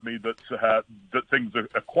me that things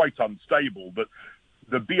are quite unstable, that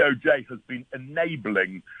the BOJ has been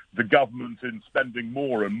enabling the government in spending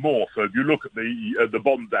more and more. So if you look at the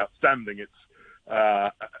bonds outstanding,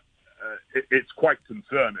 it's quite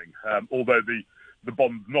concerning. Although the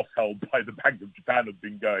bonds not held by the Bank of Japan have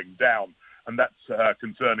been going down, and that's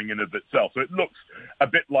concerning in of itself. So it looks a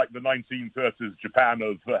bit like the 1930s Japan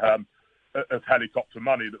of helicopter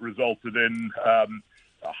money that resulted in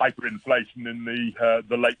hyperinflation in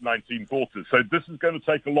the late 1940s. So this is going to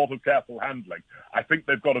take a lot of careful handling. I think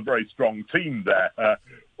they've got a very strong team there.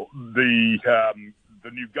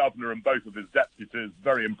 The new governor and both of his deputies,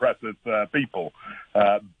 very impressive people,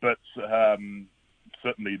 but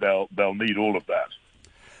certainly they'll need all of that.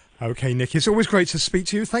 OK, Nick, it's always great to speak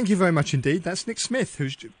to you. Thank you very much indeed. That's Nick Smith,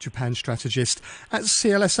 who's Japan strategist at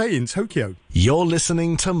CLSA in Tokyo. You're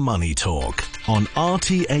listening to Money Talk on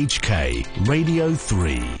RTHK Radio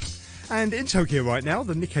 3. And in Tokyo right now,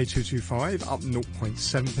 the Nikkei 225 up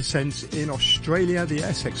 0.7%. In Australia, the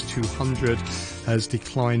SX 200 has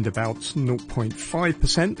declined about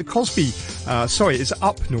 0.5%. The Kospi, is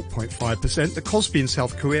up 0.5%. The Kospi in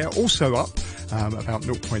South Korea also up about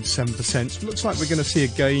 0.7%. Looks like we're going to see a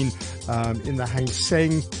gain in the Hang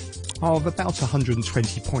Seng of about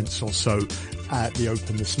 120 points or so at the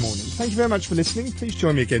open this morning. Thank you very much for listening. Please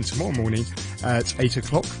join me again tomorrow morning at 8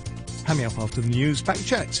 o'clock. Coming up after the news, back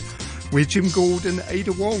chat with Jim Gould and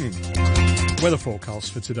Ada Wong. Weather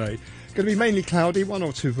forecast for today. Going to be mainly cloudy, one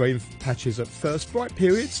or two rain patches at first. Bright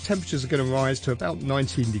periods. Temperatures are going to rise to about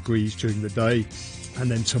 19 degrees during the day.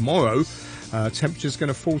 And then tomorrow, temperatures going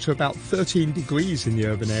to fall to about 13 degrees in the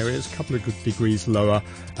urban areas, a couple of good degrees lower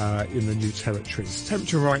in the new territories.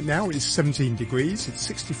 Temperature right now is 17 degrees. It's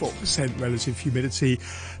 64% relative humidity.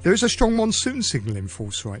 There is a strong monsoon signal in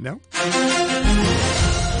force right now.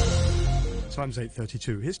 Time's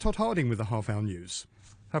 8:32. Here's Todd Harding with the half-hour news.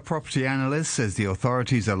 A property analyst says the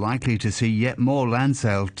authorities are likely to see yet more land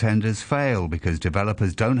sale tenders fail because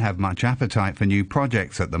developers don't have much appetite for new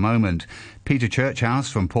projects at the moment. Peter Churchhouse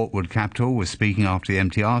from Portwood Capital was speaking after the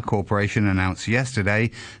MTR Corporation announced yesterday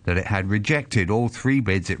that it had rejected all 3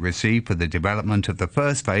 bids it received for the development of the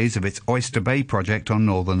first phase of its Oyster Bay project on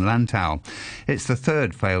Northern Lantau. It's the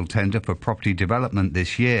 3rd failed tender for property development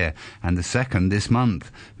this year and the 2nd this month.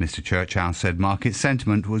 Mr. Churchhouse said market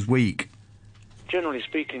sentiment was weak. Generally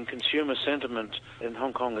speaking, consumer sentiment in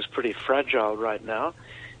Hong Kong is pretty fragile right now.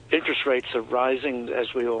 Interest rates are rising,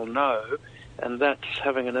 as we all know, and that's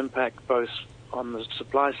having an impact both on the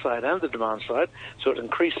supply side and the demand side. So it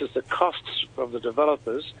increases the costs of the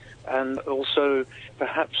developers and also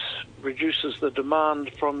perhaps reduces the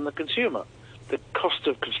demand from the consumer. The cost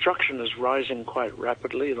of construction is rising quite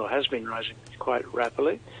rapidly, or has been rising quite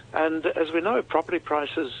rapidly. And as we know, property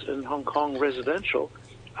prices in Hong Kong residential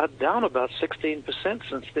are down about 16%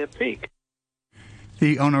 since their peak.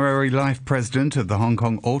 The honorary life president of the Hong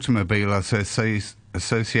Kong Automobile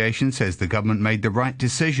Association says the government made the right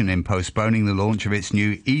decision in postponing the launch of its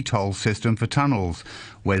new e-toll system for tunnels.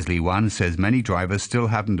 Wesley Wan says many drivers still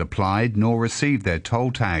haven't applied nor received their toll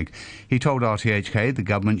tag. He told RTHK the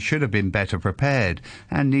government should have been better prepared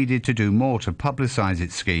and needed to do more to publicise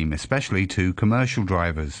its scheme, especially to commercial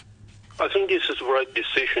drivers. I think this is the right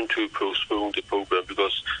decision to postpone the program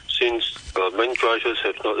because since many drivers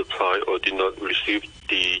have not applied or did not receive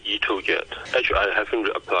the e-toll yet. Actually, I haven't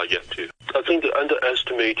applied yet too. I think they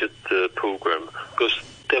underestimated the program because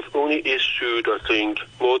they've only issued, I think,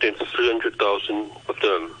 more than 300,000 of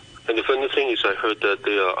them. And the funny thing is I heard that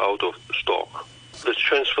they are out of stock. The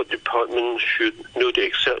Transport Department should know the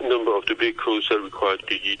exact number of the vehicles that require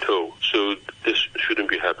the e-toll, so this shouldn't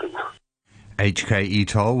be happening. HK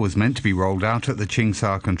e-toll was meant to be rolled out at the Ching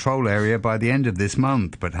Sa control area by the end of this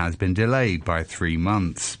month, but has been delayed by 3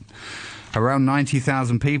 months. Around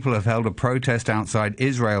 90,000 people have held a protest outside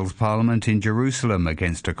Israel's parliament in Jerusalem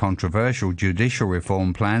against a controversial judicial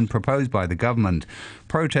reform plan proposed by the government.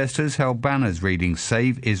 Protesters held banners reading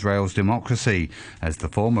 "Save Israel's Democracy," as the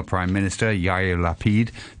former Prime Minister Yair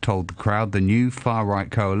Lapid told the crowd the new far-right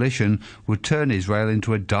coalition would turn Israel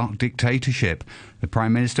into a dark dictatorship. The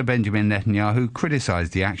Prime Minister Benjamin Netanyahu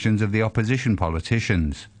criticised the actions of the opposition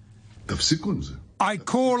politicians. I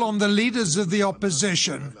call on the leaders of the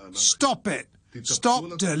opposition, stop it.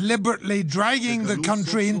 Stop deliberately dragging the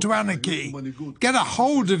country into anarchy. Get a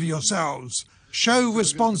hold of yourselves. Show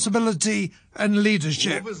responsibility and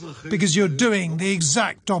leadership, because you're doing the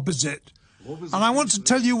exact opposite. And I want to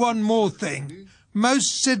tell you one more thing.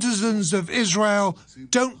 Most citizens of Israel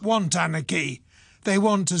don't want anarchy. They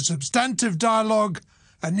want a substantive dialogue,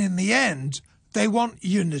 and in the end, they want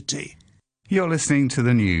unity. You're listening to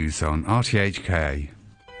the news on RTHK.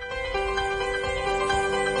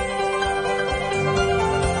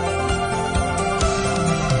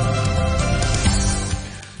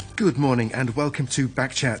 Good morning and welcome to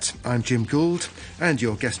Backchat. I'm Jim Gould and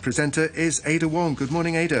your guest presenter is Ada Wong. Good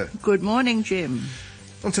morning, Ada. Good morning, Jim.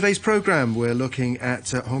 On today's programme, we're looking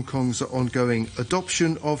at Hong Kong's ongoing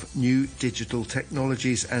adoption of new digital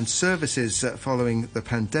technologies and services following the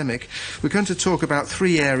pandemic. We're going to talk about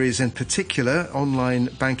three areas in particular: online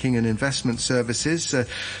banking and investment services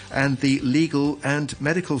and the legal and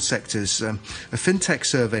medical sectors. A fintech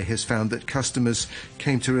survey has found that customers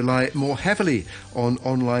came to rely more heavily on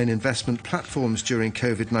online investment platforms during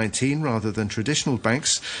COVID-19 rather than traditional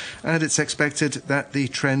banks, and it's expected that the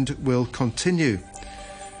trend will continue.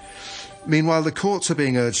 Meanwhile, the courts are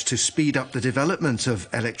being urged to speed up the development of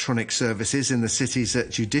electronic services in the city's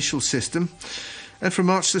judicial system. And from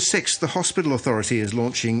March the 6th, the Hospital Authority is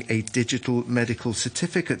launching a digital medical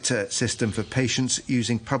certificate system for patients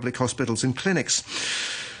using public hospitals and clinics.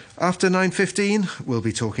 After 9:15, we'll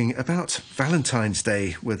be talking about Valentine's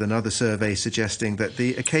Day, with another survey suggesting that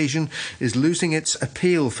the occasion is losing its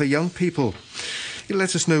appeal for young people. You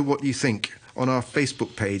let us know what you think on our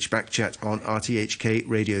Facebook page, Backchat on RTHK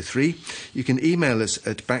Radio 3. You can email us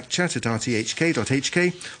at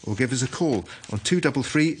backchat@rthk.hk or give us a call on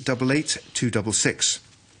 233 88 266.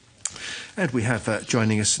 And we have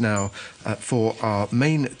joining us now for our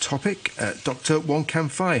main topic, Dr. Wong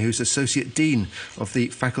who's Associate Dean of the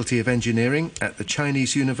Faculty of Engineering at the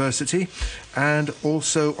Chinese University, and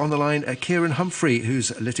also on the line, Kieran Humphrey,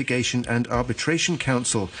 who's Litigation and Arbitration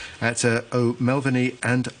Counsel at O'Melveny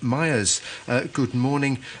and Myers. Good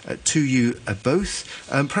morning to you both.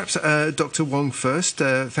 Perhaps Dr. Wong first.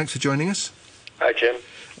 Thanks for joining us. Hi, Jim.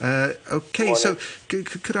 Okay, so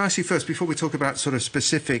could I ask you first, before we talk about sort of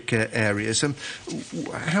specific areas,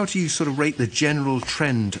 how do you sort of rate the general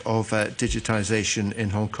trend of digitisation in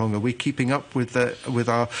Hong Kong? Are we keeping up with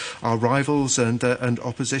our rivals and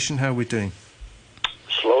opposition? How are we doing?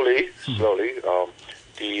 Slowly.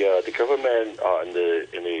 The government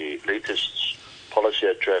in the latest policy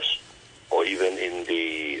address, or even in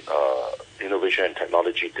the innovation and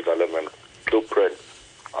technology development blueprint,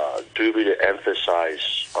 do really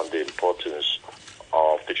emphasize on the importance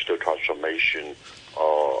of digital transformation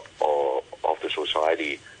of the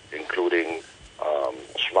society, including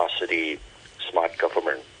smart city, smart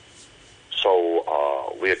government.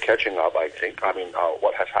 So we are catching up, I think. I mean,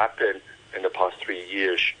 what has happened in the past 3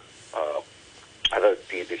 years,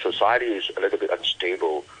 the society is a little bit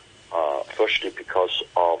unstable, firstly because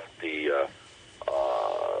of the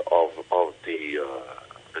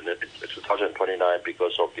 2029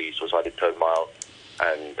 because of the society turmoil,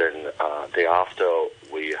 and then thereafter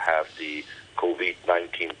we have the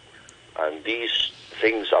COVID-19, and these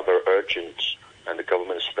things are very urgent, and the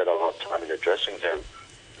government spent a lot of time in addressing them,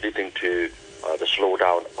 leading to the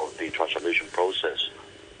slowdown of the transformation process.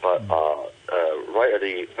 But right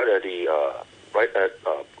at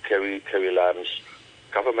Carrie Lam's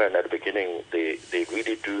government at the beginning, they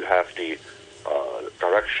really do have the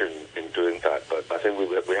direction in doing that, but I think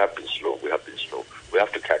we have been slow. We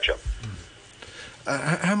have to catch up.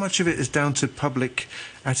 How much of it is down to public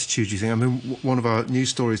attitude, do you think? I mean, one of our news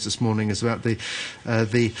stories this morning is about the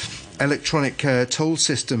electronic toll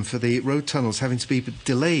system for the road tunnels having to be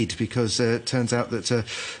delayed because it turns out that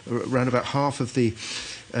around about half of the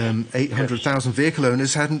 800,000 vehicle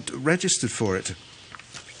owners hadn't registered for it.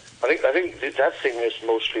 I think that thing is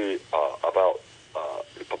mostly about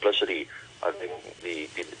publicity. I think the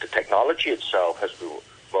technology itself has been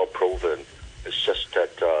well proven. It's just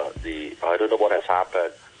that I don't know what has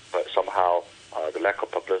happened, but somehow the lack of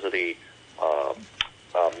publicity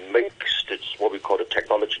makes this, what we call the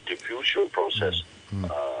technology diffusion process,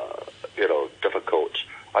 difficult.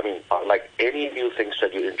 I mean, like any new things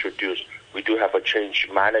that you introduce, we do have a change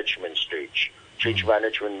management stage. Change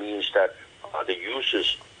management means that the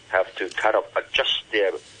users have to kind of adjust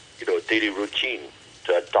their, daily routine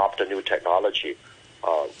to adopt a new technology,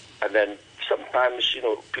 and then sometimes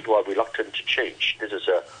people are reluctant to change. This is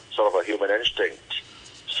a sort of a human instinct.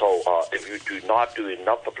 So if you do not do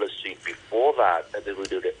enough publicity before that, then it will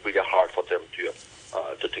be really hard for them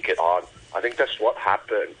to take it on. I think that's what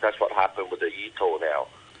happened. That's what happened with the e-toll now.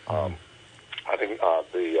 I think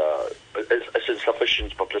it's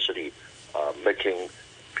insufficient publicity, making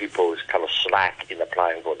people kind of slack in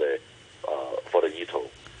applying for the e-toll.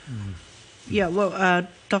 Yeah, well,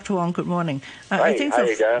 Dr. Wong, good morning. I think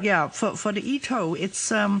for the e-toll,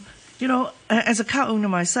 it's as a car owner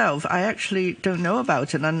myself, I actually don't know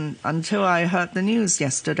about it until I heard the news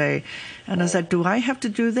yesterday, and I said, do I have to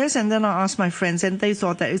do this? And then I asked my friends, and they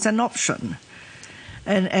thought that it's an option.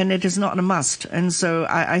 and it is not a must. And so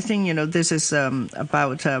I think, this is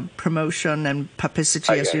about promotion and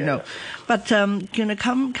publicity, as you know. Yeah. But,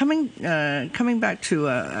 coming back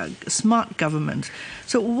to smart government,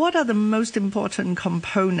 so what are the most important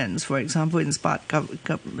components, for example, in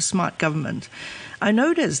smart government? I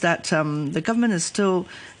noticed that the government is still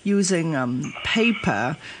using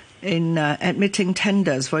paper in admitting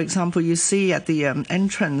tenders. For example, you see at the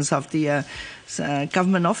entrance of the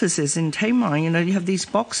government offices in Tamar, you have these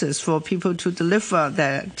boxes for people to deliver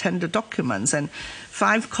their tender documents, and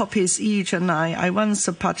 5 copies each. And I once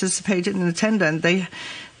participated in a tender, and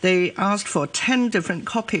they asked for 10 different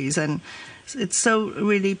copies, and it's so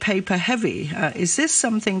really paper heavy. Is this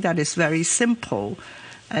something that is very simple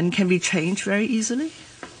and can be changed very easily?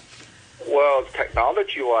 Well,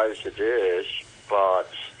 technology-wise it is, but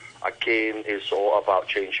again, it's all about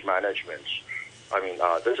change management. I mean,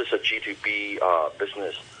 this is a G2B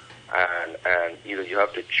business, and you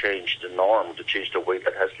have to change the norm, to change the way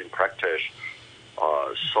that has been practiced.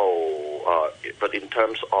 But in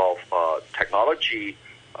terms of technology,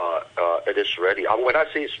 it is ready. When I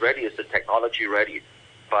say it's ready, it's the technology ready.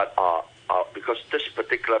 But because this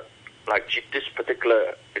particular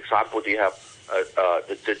example, they have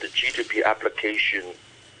the G2B application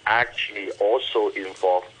actually also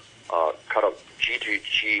involve kind of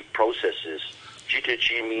G2G processes.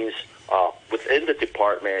 G2G means within the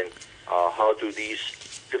department, how do these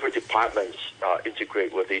different departments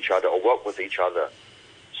integrate with each other or work with each other.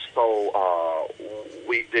 So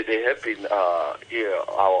they have been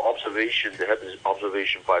our observation. There have been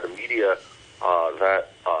observation by the media that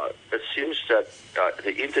it seems that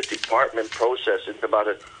the interdepartment process,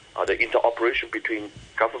 the interoperation between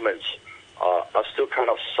governments are still kind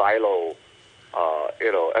of silo.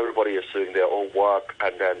 Everybody is doing their own work,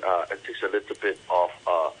 and then it takes a little bit of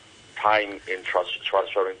time in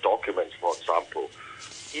transferring documents, for example.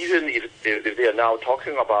 Even if they are now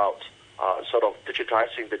talking about sort of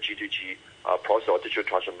digitizing the G2G process or digital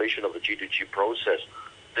transformation of the G2G process,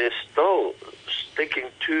 they're still sticking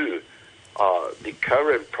to the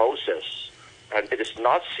current process, and it is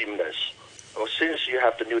not seamless. Well, since you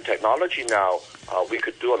have the new technology now, we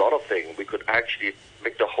could do a lot of things. We could actually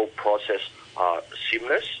make the whole process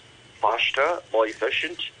seamless, faster, more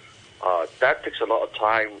efficient. That takes a lot of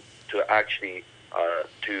time to actually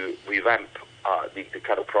to revamp the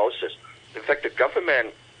kind of process. In fact, the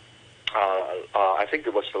government, I think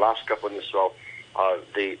it was the last government as well,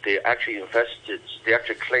 they actually invested. They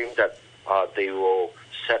actually claimed that they will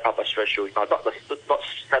set up a special, not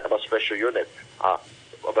set up a special unit,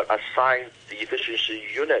 but assign the efficiency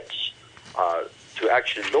units to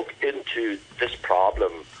actually look into this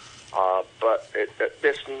problem. But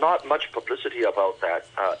there's not much publicity about that.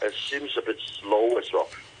 It seems a bit slow as well.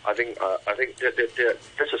 I think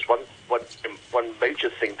this is one major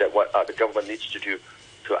thing that what the government needs to do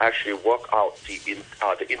to actually work out the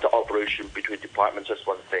interoperation between departments. Is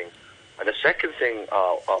one thing, and the second thing,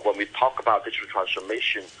 when we talk about digital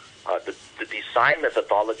transformation, the design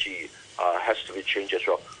methodology has to be changed as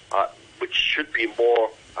well, which should be more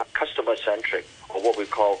customer centric, or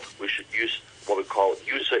we should use what we call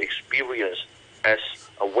user experience as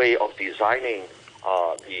a way of designing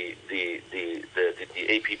the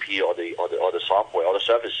APP or the software or the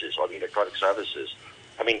services or the electronic services.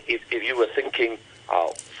 I mean, if you were thinking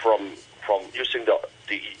from using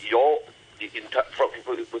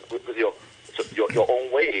your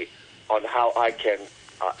own way on how I can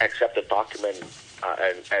accept the document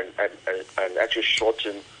and actually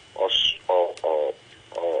shorten or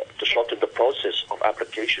to shorten the process of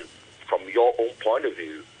application from your own point of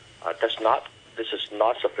view, this is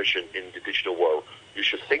not sufficient in the digital world. You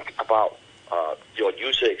should think about your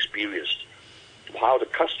user experience, how the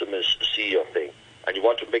customers see your thing, and you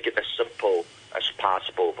want to make it as simple as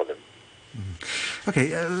possible for them.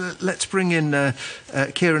 Okay, let's bring in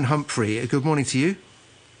Kieran Humphrey. Good morning to you.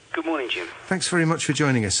 Good morning, Jim. Thanks very much for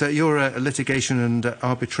joining us. You're a Litigation and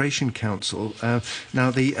Arbitration Counsel.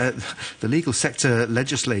 Now, the legal sector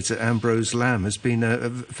legislator, Ambrose Lamb, has been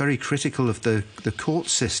very critical of the court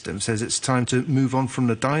system, says it's time to move on from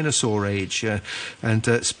the dinosaur age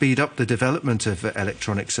and speed up the development of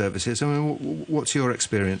electronic services. I mean, what's your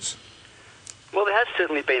experience? Well, there has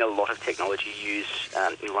certainly been a lot of technology used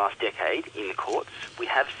in the last decade in the courts. We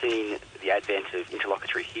have seen the advent of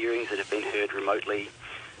interlocutory hearings that have been heard remotely.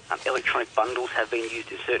 Electronic bundles have been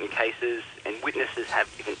used in certain cases, and witnesses have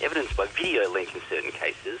given evidence by video link in certain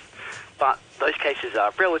cases, but those cases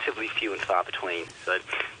are relatively few and far between. So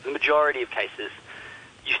the majority of cases,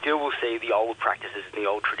 you still will see the old practices and the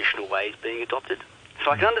old traditional ways being adopted.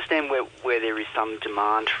 So I can understand where there is some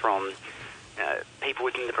demand from people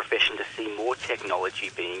within the profession to see more technology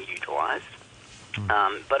being utilised.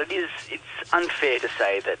 But it's unfair to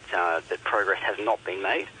say that that progress has not been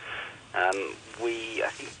made.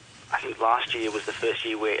 I think last year was the first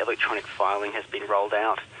year where electronic filing has been rolled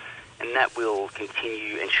out, and that will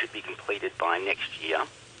continue and should be completed by next year.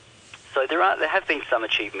 So there have been some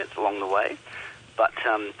achievements along the way, but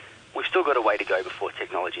we've still got a way to go before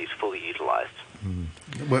technology is fully utilised.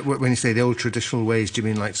 When you say the old traditional ways, do you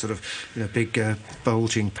mean like sort of big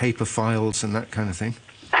bulging paper files and that kind of thing?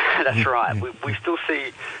 That's right. We still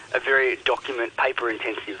see a very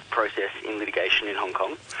paper-intensive process in litigation in Hong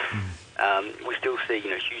Kong. We still see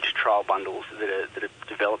huge trial bundles that are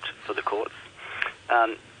developed for the courts.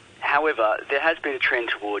 However, there has been a trend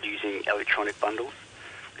toward using electronic bundles.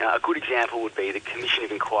 A good example would be the Commission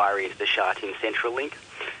of Inquiry into the Sha Tin Central Link.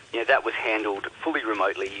 That was handled fully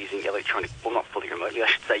remotely using not fully remotely, I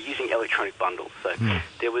should say, using electronic bundles. So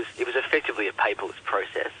it was effectively a paperless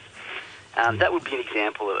process. That would be an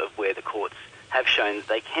example of where the courts have shown that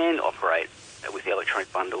they can operate with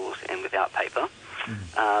electronic bundles and without paper.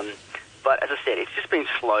 But as I said, it's just been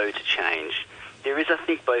slow to change. There is, I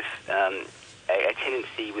think, both a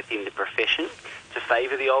tendency within the profession to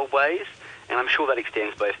favour the old ways, and I'm sure that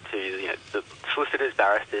extends both to the solicitors,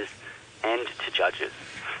 barristers, and to judges.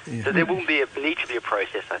 Yeah. So there will need to be a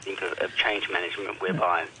process, I think, of change management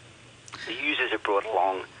whereby the users are brought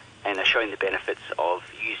along and are shown the benefits of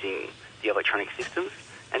using the electronic systems,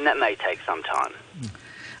 and that may take some time.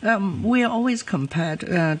 We are always compared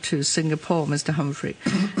to Singapore, Mr. Humphrey,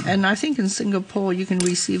 and I think in Singapore you can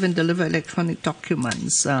receive and deliver electronic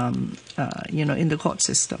documents, in the court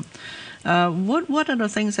system. What are the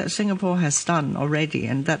things that Singapore has done already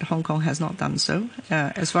and that Hong Kong has not done so,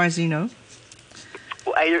 as far as you know?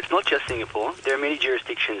 Well, Ada, it's not just Singapore. There are many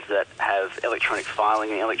jurisdictions that have electronic filing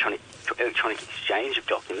and electronic exchange of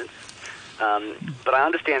documents. But I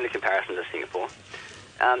understand the comparison to Singapore.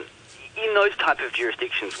 In those type of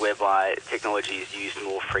jurisdictions whereby technology is used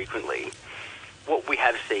more frequently, what we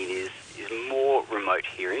have seen is more remote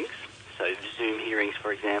hearings. So Zoom hearings,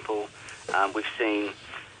 for example. We've seen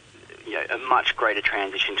a much greater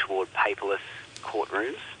transition toward paperless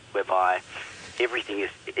courtrooms, whereby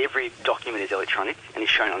every document is electronic and is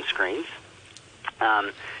shown on screens.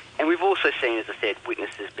 And we've also seen, as I said,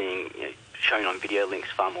 witnesses being shown on video links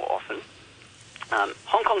far more often.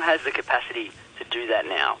 Hong Kong has the capacity to do that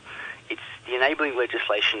now. The enabling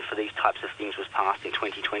legislation for these types of things was passed in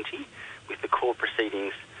 2020 with the Court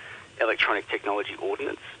Proceedings Electronic Technology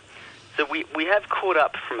Ordinance. So we have caught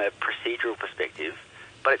up from a procedural perspective,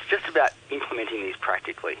 but it's just about implementing these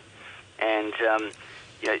practically. And,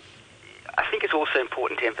 I think it's also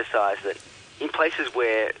important to emphasise that in places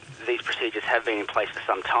where these procedures have been in place for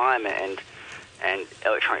some time and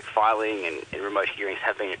electronic filing and remote hearings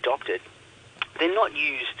have been adopted, they're not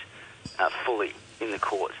used fully in the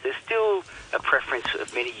courts. There's still a preference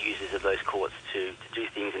of many users of those courts to do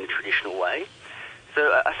things in a traditional way.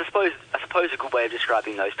 So I suppose a good way of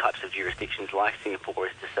describing those types of jurisdictions like Singapore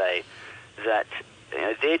is to say that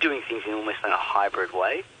they're doing things in almost in a hybrid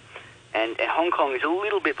way, and Hong Kong is a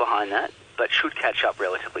little bit behind that, but should catch up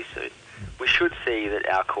relatively soon. We should see that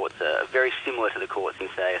our courts are very similar to the courts in,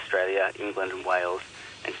 say, Australia, England and Wales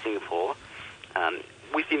and Singapore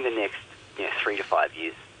within the next 3 to 5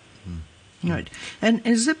 years. Right. And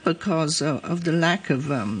is it because of the lack of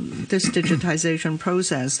this digitization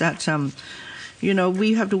process that,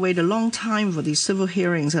 we have to wait a long time for these civil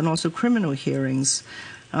hearings and also criminal hearings?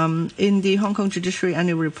 In the Hong Kong Judiciary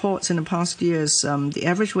Annual Reports in the past years, the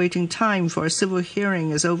average waiting time for a civil hearing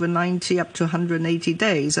is over 90 up to 180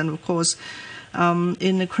 days. And, of course,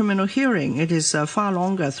 in a criminal hearing, it is far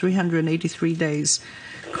longer, 383 days.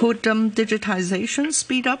 Could digitization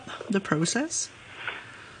speed up the process?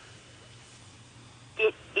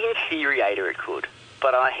 In theory, Ada, it could,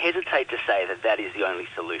 but I hesitate to say that is the only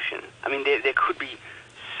solution. I mean, there could be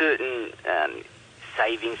certain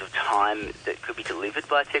savings of time that could be delivered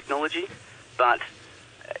by technology, but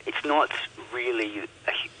it's not really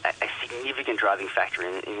a significant driving factor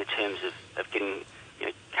in the terms of getting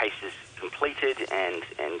cases completed and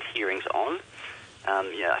hearings on.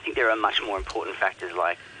 I think there are much more important factors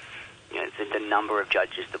like the number of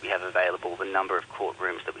judges that we have available, the number of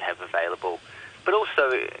courtrooms that we have available. But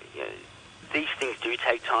also, these things do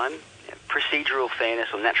take time. Procedural fairness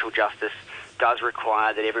or natural justice does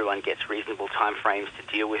require that everyone gets reasonable time frames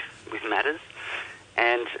to deal with matters.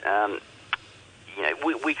 And,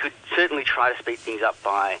 we could certainly try to speed things up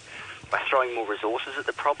by throwing more resources at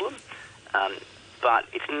the problem. But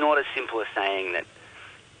it's not as simple as saying that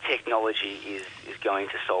technology is going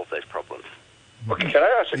to solve those problems. Okay, can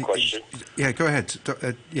I ask a question? Yeah, go ahead.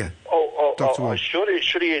 Dr. Wong.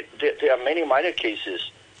 Surely there are many minor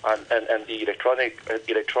cases, and the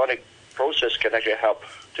electronic process can actually help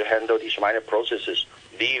to handle these minor processes,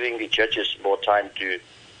 leaving the judges more time to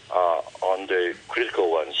on the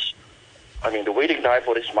critical ones. I mean, the waiting time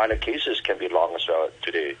for these minor cases can be long as well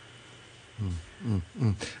today.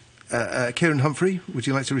 Kieran, Humphrey, would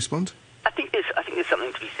you like to respond? I think there's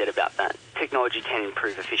something to be said about that. Technology can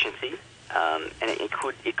improve efficiency, and it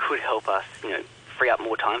could help us, free up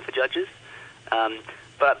more time for judges.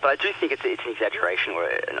 But I do think it's an exaggeration or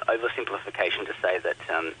an oversimplification to say that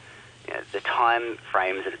the time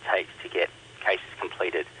frames that it takes to get cases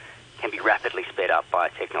completed can be rapidly sped up by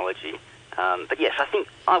technology. But yes, I think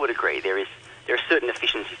I would agree. There are certain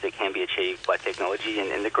efficiencies that can be achieved by technology,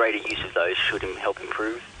 and the greater use of those should help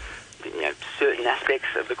improve certain aspects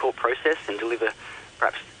of the court process and deliver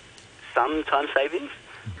perhaps some time savings.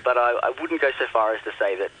 But I wouldn't go so far as to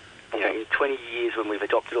say that in 20 years when we've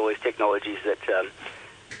adopted all these technologies that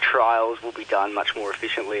trials will be done much more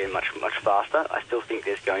efficiently and much faster. I still think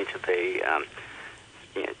there's going to be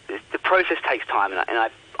the process takes time,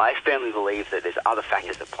 and I firmly believe that there's other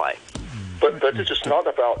factors at play. But this is not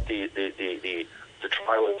about the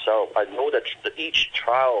trial itself. I know that each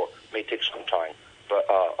trial may take some time,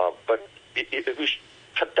 but if we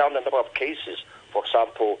cut down the number of cases, for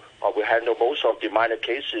example, we handle most of the minor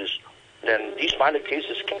cases, then these minor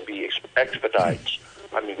cases can be expedited.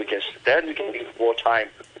 I mean, we can leave more time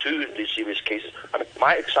to the serious cases. I mean,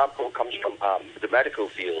 my example comes from the medical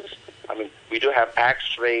fields. I mean, we do have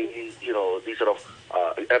X-rays, these sort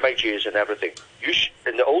of images and everything.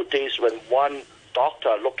 In the old days, when one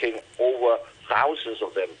doctor looking over thousands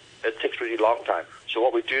of them, it takes really long time. So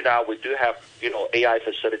what we do now, we do have, AI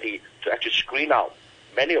facility to actually screen out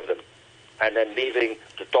many of them, and then leaving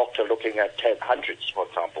the doctor looking at hundreds, for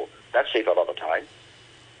example. That saves a lot of time.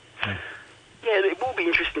 Yeah, it will be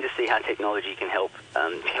interesting to see how technology can help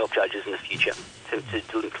judges in the future to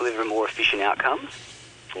deliver more efficient outcomes.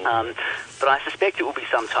 But I suspect it will be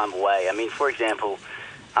some time away. I mean, for example,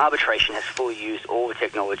 arbitration has fully used all the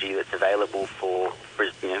technology that's available for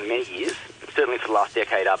many years. Certainly for the last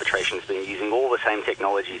decade, arbitration has been using all the same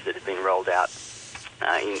technologies that have been rolled out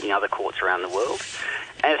in other courts around the world.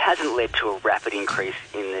 And it hasn't led to a rapid increase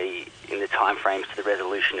in the time frames to the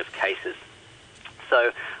resolution of cases.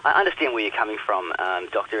 So I understand where you're coming from,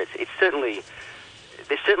 Doctor. There's certainly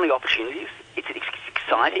opportunities. It's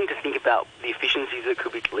exciting to think about the efficiencies that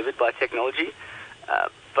could be delivered by technology,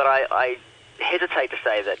 but I hesitate to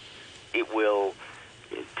say that it will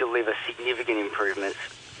deliver significant improvements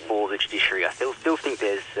for the judiciary. I still think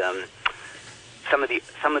there's some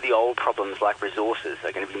of the old problems like resources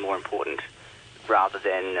are going to be more important rather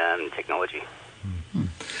than technology.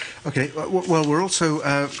 Okay, well, we're also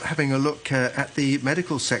having a look at the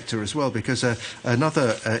medical sector as well, because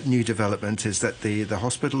another new development is that the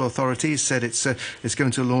hospital authorities said it's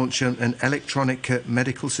going to launch an electronic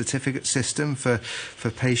medical certificate system for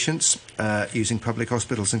patients using public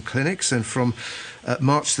hospitals and clinics, and from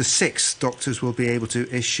March the 6th, doctors will be able to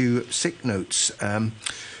issue sick notes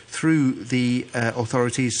through the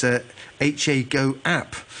authorities' HA Go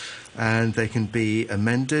app. And they can be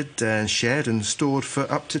amended and shared and stored for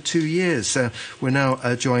up to 2 years. We're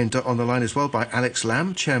now joined on the line as well by Alex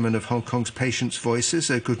Lam, Chairman of Hong Kong's Patients' Voices.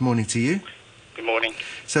 Good morning to you. Good morning.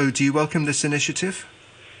 So do you welcome this initiative?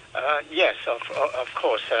 Yes, of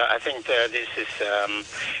course. I think this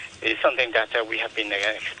is something that we have been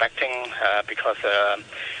expecting because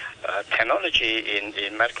technology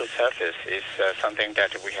in medical service is something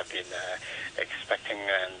that we have been expecting,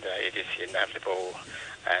 and it is inevitable.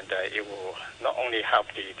 And it will not only help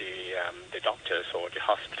the doctors or the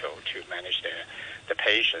hospital to manage the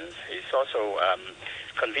patients, it's also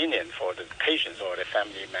convenient for the patients or the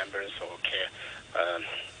family members or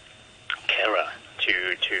carer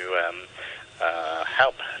to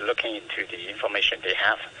help looking into the information they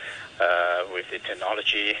have with the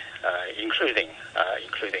technology, including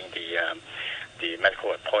the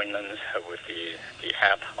medical appointments with the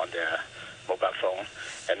app on their mobile phone.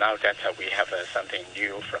 And now that we have something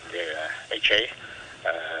new from the HA,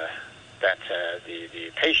 that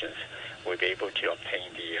the patients will be able to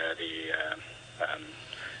obtain the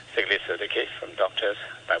sick leave certificate from doctors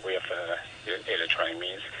by way of electronic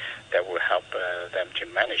means that will help them to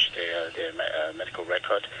manage their medical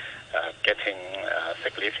record, getting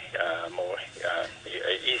sick leave more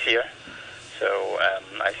easier. So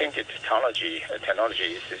I think the technology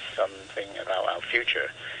is something about our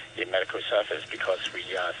future in medical service, because we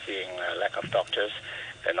are seeing a lack of doctors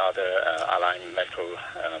and other aligned medical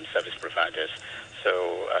service providers.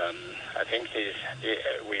 So I think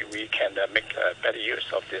we can make better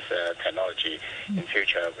use of this technology in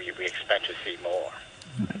future. We expect to see more.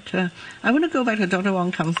 Right. I want to go back to Dr.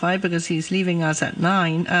 Wong Kam-Fai because he's leaving us at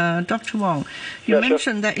 9. Dr. Wong, you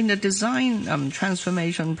mentioned that in the design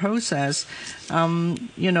transformation process,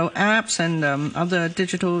 apps and other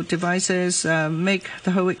digital devices make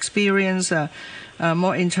the whole experience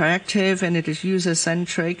more interactive, and it is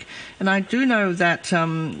user-centric. And I do know that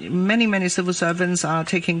many civil servants are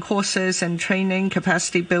taking courses and training,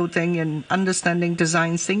 capacity building, and understanding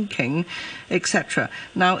design thinking, etc.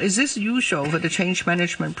 Now, is this usual for the change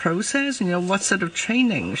management process? What sort of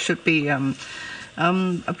training should be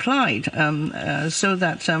applied so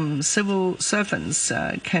that civil servants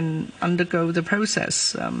can undergo the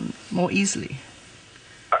process more easily?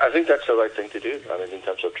 I think that's the right thing to do. In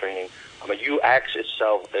terms of training, UX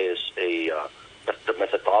itself is the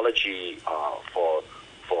methodology for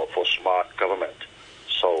smart government.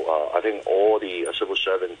 So I think all the civil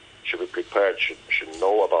servants should be prepared, should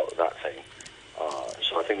know about that thing.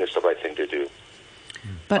 So I think it's the right thing to do.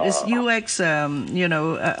 But is UX,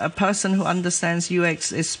 a person who understands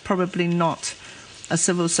UX is probably not a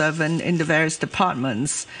civil servant in the various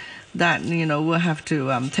departments that, will have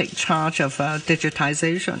to take charge of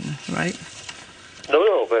digitization, right?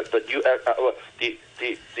 No, but the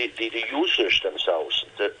users themselves,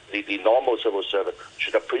 the normal civil servant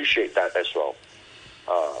should appreciate that as well.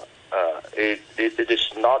 It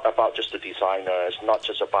is not about just the designer. It's not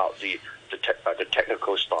just about the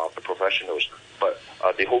technical staff, the professionals, but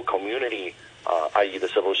the whole community, i.e. the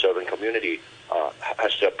civil servant community,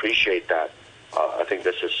 has to appreciate that. I think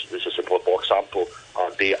this is important. For example,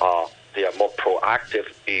 they are more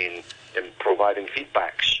proactive in providing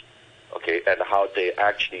feedbacks. Okay, and how they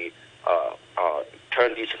actually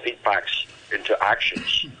turn these feedbacks into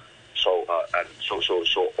actions. So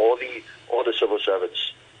all the civil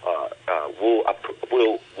servants will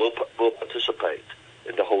participate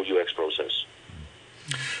in the whole UX process.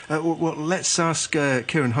 Well, let's ask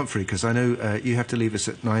Kieran Humphrey, because I know you have to leave us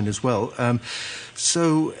at 9 as well.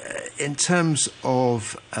 So, in terms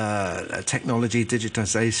of technology,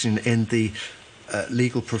 digitization in the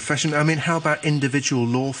legal profession, how about individual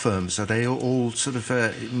law firms? Are they all sort of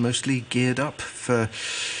mostly geared up for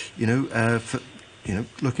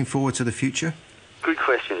looking forward to the future? Good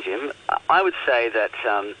question, Jim. I would say that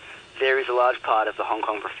there is a large part of the Hong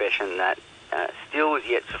Kong profession that still is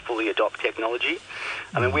yet to fully adopt technology.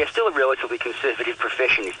 We are still a relatively conservative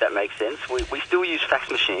profession, if that makes sense. We still use fax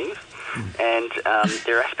machines, and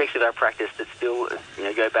there are aspects of our practice that still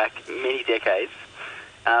go back many decades.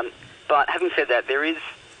 But having said that, there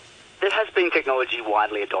has been technology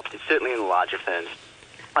widely adopted, certainly in the larger firms.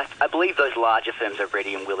 I believe those larger firms are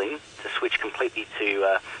ready and willing to switch completely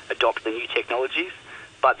to adopt the new technologies,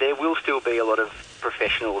 but there will still be a lot of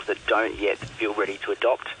professionals that don't yet feel ready to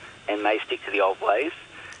adopt and may stick to the old ways.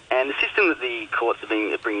 And the system that the courts are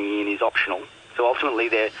bringing in is optional. So ultimately,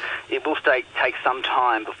 it will take some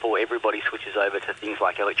time before everybody switches over to things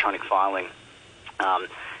like electronic filing.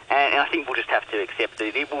 And I think we'll just have to accept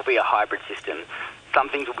that it will be a hybrid system. Some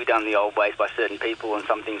things will be done the old ways by certain people, and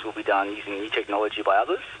some things will be done using new technology by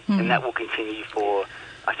others. And that will continue for,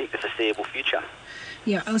 I think, the foreseeable future.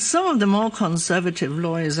 Yeah, some of the more conservative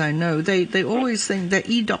lawyers I know, they always think that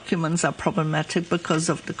e-documents are problematic because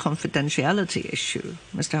of the confidentiality issue,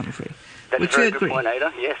 Mr. Humphrey. That's a very good point,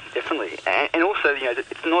 Ada. Yes, definitely. And also,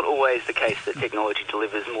 it's not always the case that technology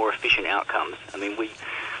delivers more efficient outcomes.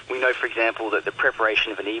 We know, for example, that the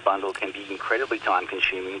preparation of an e-bundle can be incredibly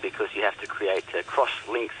time-consuming because you have to create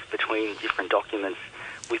cross-links between different documents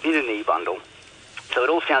within an e-bundle. So it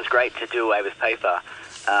all sounds great to do away with paper,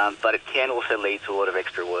 but it can also lead to a lot of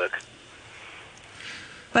extra work.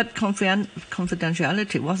 But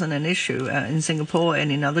confidentiality wasn't an issue in Singapore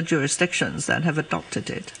and in other jurisdictions that have adopted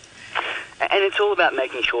it. And it's all about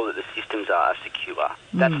making sure that the systems are secure.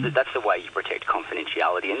 That's the way you protect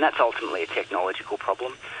confidentiality, and that's ultimately a technological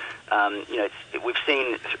problem. We've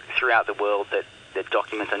seen throughout the world that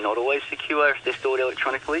documents are not always secure if they're stored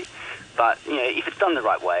electronically, but if it's done the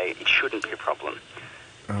right way, it shouldn't be a problem.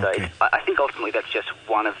 Okay. So I think ultimately that's just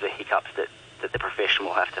one of the hiccups that the profession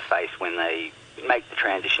will have to face when they make the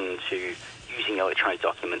transition to using electronic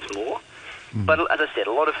documents more. But as I said,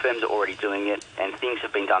 a lot of firms are already doing it, and things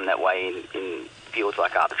have been done that way in fields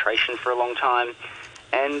like arbitration for a long time,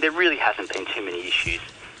 and there really hasn't been too many issues.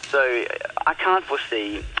 So I can't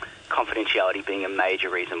foresee confidentiality being a major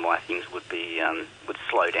reason why things would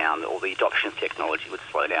slow down, or the adoption of technology would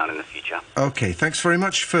slow down in the future. Okay, thanks very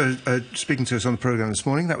much for speaking to us on the programme this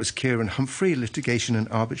morning. That was Kieran Humphrey, Litigation and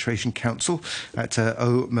Arbitration Counsel at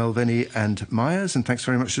O'Melveny and Myers, and thanks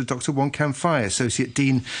very much to Dr. Wong Kam-Fai, Associate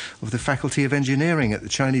Dean of the Faculty of Engineering at the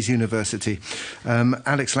Chinese University.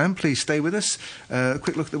 Alex Lamb, please stay with us. A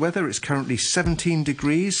quick look at the weather. It's currently 17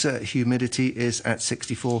 degrees. Humidity is at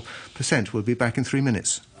 64%. We'll be back in 3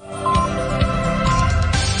 minutes.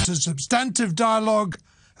 It's a substantive dialogue,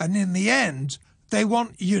 and in the end, they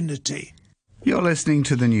want unity. You're listening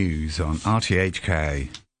to the news on RTHK.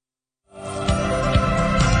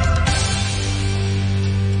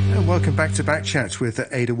 Welcome back to Backchat with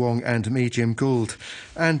Ada Wong and me, Jim Gould.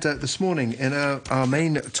 And this morning, in our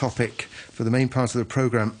main topic for the main part of the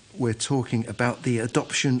programme, we're talking about the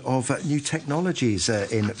adoption of new technologies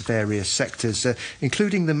in various sectors,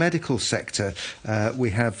 including the medical sector.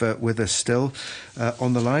 We have with us still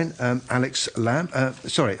on the line Alex Lam. I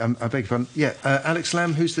beg your pardon. Alex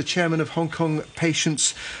Lam, who's the chairman of Hong Kong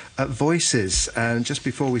Patients' Voices. And just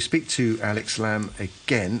before we speak to Alex Lam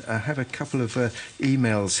again, I have a couple of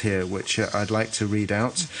emails here which I'd like to read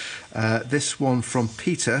out. This one from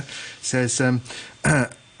Peter says,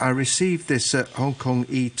 I received this Hong Kong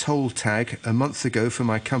e-toll tag a month ago for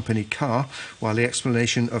my company car. While the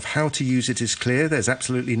explanation of how to use it is clear, there's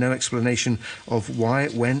absolutely no explanation of why,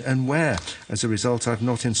 when and where. As a result, I've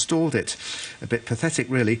not installed it. A bit pathetic,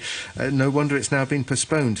 really. No wonder it's now been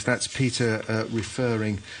postponed. That's Peter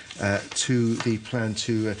referring to the plan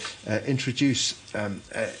to introduce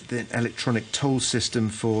the electronic toll system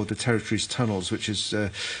for the Territories tunnels, which has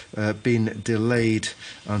been delayed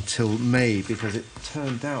until May because it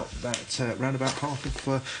turned out that around about half of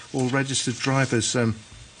all registered drivers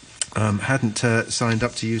hadn't signed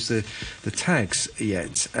up to use the tags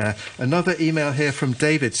yet. Another email here from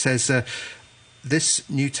David says, this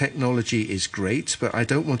new technology is great, but I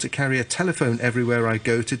don't want to carry a telephone everywhere I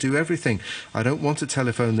go to do everything. I don't want a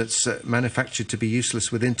telephone that's manufactured to be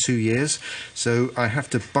useless within 2 years, so I have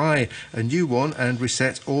to buy a new one and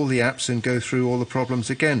reset all the apps and go through all the problems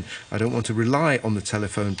again. I don't want to rely on the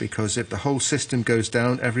telephone because if the whole system goes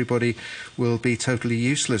down, everybody will be totally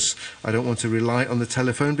useless. I don't want to rely on the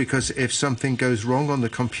telephone because if something goes wrong on the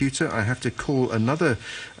computer, I have to call another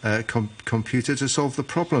computer to solve the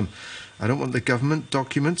problem. I don't want the government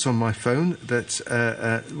documents on my phone that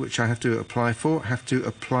which I have to apply for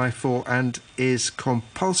and is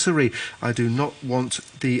compulsory. I do not want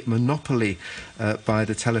the monopoly by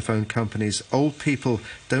the telephone companies. Old people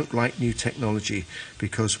don't like new technology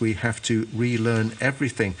because we have to relearn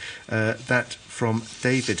everything. That from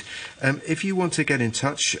David. If you want to get in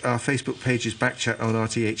touch, our Facebook page is Backchat on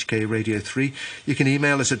RTHK Radio 3. You can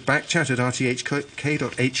email us at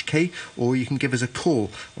backchat@rthk.hk, or you can give us a call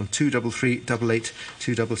on 233 88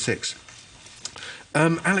 266.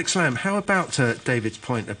 Alex Lamb, how about David's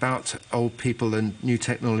point about old people and new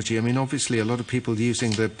technology? I mean, obviously, a lot of people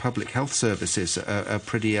using the public health services are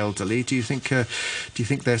pretty elderly. Do you think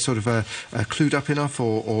they're sort of clued up enough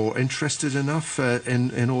or interested enough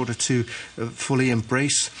in order to fully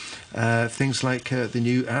embrace things like the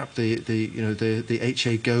new app, the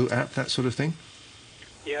HA Go app, that sort of thing?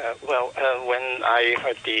 Yeah, well, when I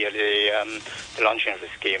heard the launching of the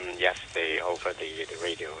scheme yesterday over the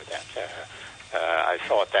radio, that I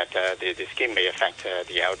thought that the scheme may affect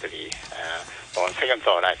the elderly. But on second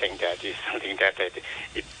thought, I think that is something that it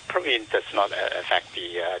probably does not affect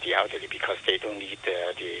the elderly because they don't need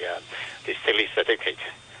the silly certificate.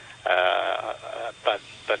 But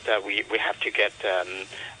we have to get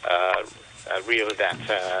real that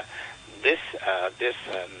this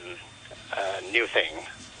new thing,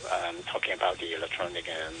 talking about the electronic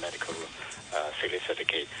medical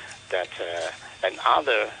certificate, that and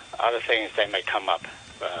other things that may come up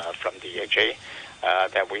from the HA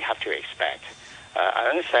that we have to expect. I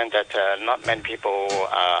understand that not many people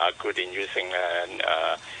are good in using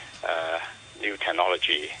new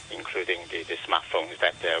technology, including the smartphones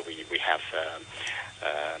that we have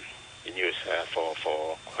in use for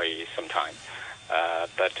quite some time.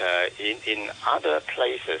 But in other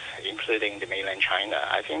places, including the mainland China,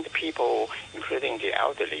 I think the people, including the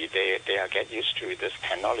elderly, they get used to this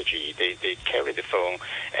technology. They carry the phone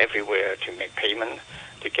everywhere to make payment,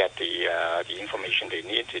 to get the information they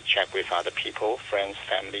need, to check with other people, friends,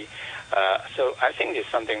 family. So I think it's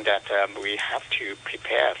something that we have to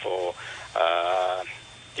prepare for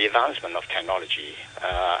the advancement of technology.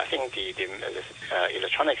 I think the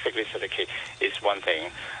electronic certificate is one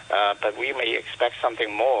thing, but we may expect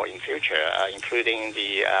something more in future, including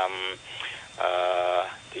the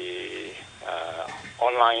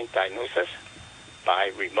online diagnosis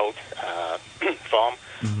by remote form,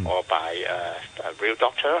 or by a real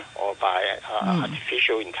doctor, or by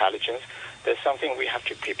artificial intelligence. There's something we have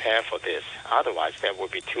to prepare for this. Otherwise, that will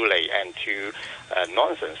be too late and too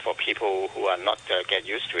nonsense for people who are not get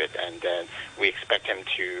used to it, and we expect them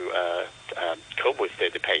to cope with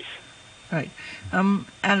the pace. Right.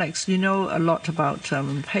 Alex, you know a lot about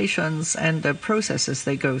patients and the processes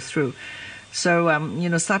they go through. So,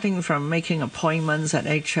 starting from making appointments at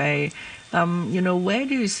HA, where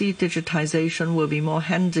do you see digitization will be more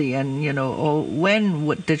handy, and, or when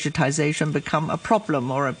would digitization become a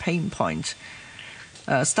problem or a pain point?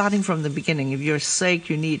 Starting from the beginning, if you're sick,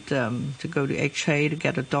 you need to go to HA to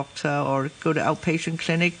get a doctor or go to outpatient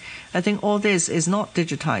clinic. I think all this is not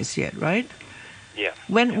digitized yet, right? Yeah.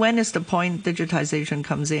 When is the point digitization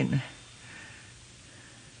comes in?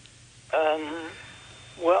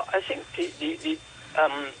 Well, I think the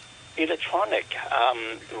electronic,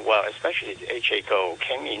 especially the HA Go,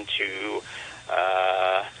 came into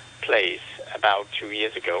place about 2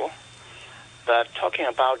 years ago. But talking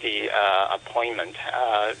about the appointment,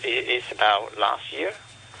 it is about last year,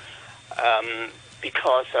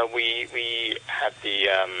 because we had the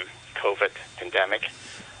COVID pandemic,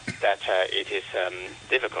 that it is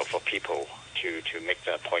difficult for people to make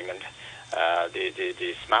the appointment.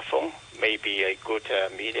 The smartphone may be a good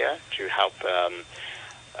media to help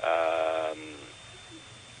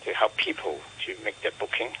people to make the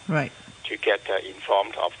booking, right? To get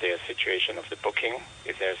informed of their situation of the booking.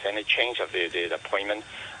 If there's any change of the appointment,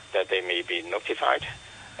 that they may be notified.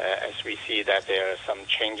 As we see that there are some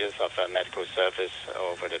changes of medical service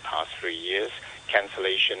over the past 3 years,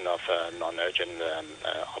 cancellation of non-urgent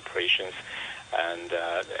operations, and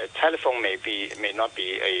telephone may not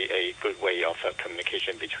be a good way of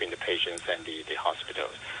communication between the patients and the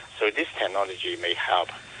hospitals. So this technology may help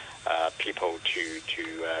people to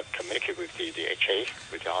communicate with the HA,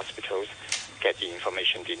 with the hospitals, get the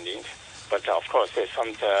information they need. But of course, there's some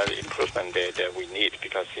improvement that we need,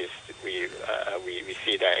 because we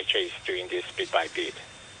see that HA is doing this bit by bit.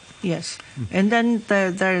 Yes, and then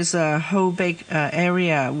there's a whole big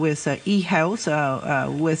area with e-health,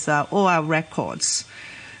 with all our records.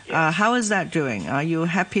 Yes. How is that doing? Are you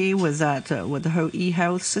happy with that, with the whole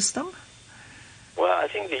e-health system? Well, I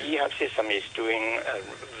think the e-health system is doing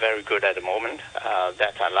very good at the moment.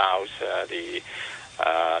 That allows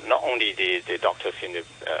not only the doctors in the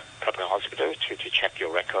public hospital to check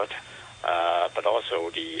your record, but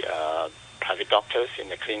also the private doctors in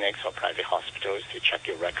the clinics or private hospitals to check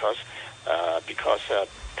your records, because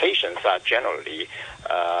patients are generally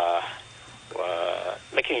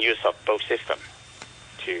making use of both systems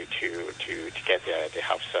to get the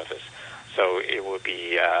health service. So it will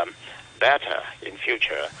be better in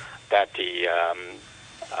future that the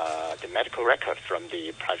medical record from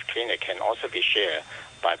the private clinic can also be shared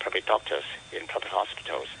by public doctors in public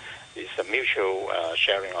hospitals. It's a mutual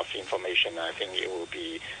sharing of information. I think it will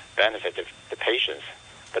be benefit the patients,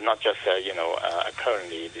 but not just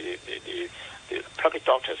currently the public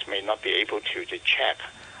doctors may not be able to check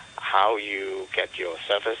how you get your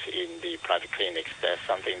service in the private clinics. That's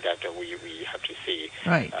something that we have to see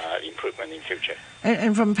improvement in future.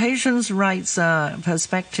 And from patients' rights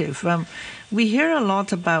perspective, we hear a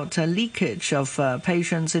lot about leakage of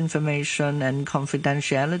patients' information and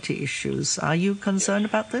confidentiality issues. Are you concerned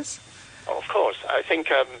about this? Of course. I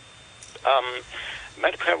think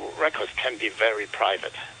medical records can be very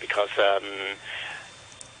private, because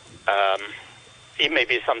it may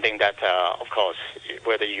be something that, of course,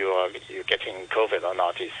 whether you're getting COVID or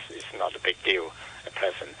not is not a big deal at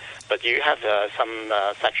present. But you have some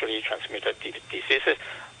sexually transmitted diseases.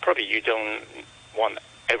 Probably you don't want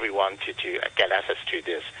everyone to get access to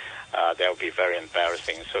this. That will be very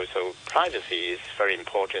embarrassing. So privacy is very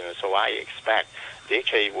important. So I expect the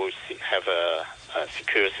HA will have a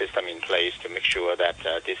secure system in place to make sure that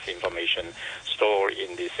this information stored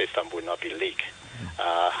in the system will not be leaked.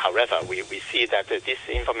 However, we see that this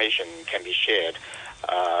information can be shared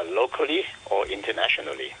locally or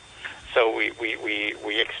internationally. So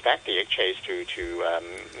we expect the HAs to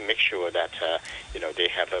make sure that they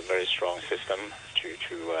have a very strong system to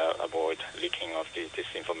avoid leaking of this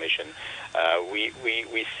information.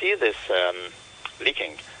 We see this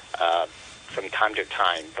leaking from time to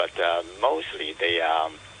time, but mostly they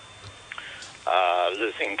are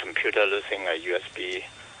losing a USB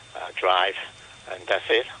drive, and that's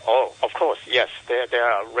it. Oh, of course, yes,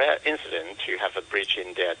 there are rare incidents to have a breach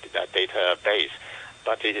in their database,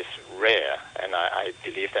 but it is rare, and I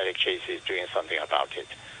believe that HAC is doing something about it.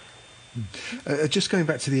 Just going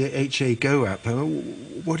back to the HA Go app,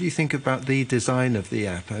 what do you think about the design of the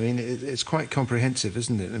app? I mean, it's quite comprehensive,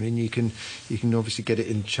 isn't it? I mean, you can obviously get it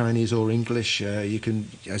in Chinese or English. You can,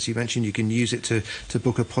 as you mentioned, you can use it to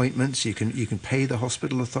book appointments. You can pay the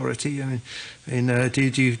hospital authority. I mean, do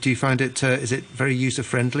you find it is it very user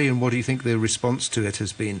friendly, and what do you think the response to it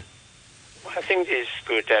has been? Well, I think it's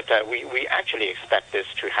good that we actually expect this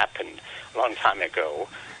to happen a long time ago.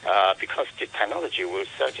 Because the technology will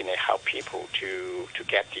certainly help people to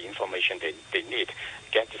get the information they need,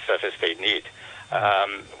 get the service they need.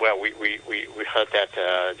 Well, we heard that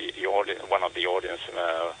the audience, one of the audience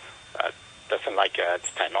doesn't like the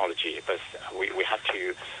technology, but we have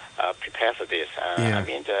to prepare for this. I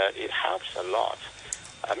mean, it helps a lot.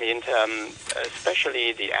 I mean,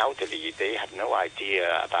 especially the elderly, they have no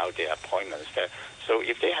idea about their appointments. So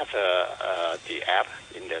if they have the app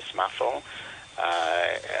in their smartphone,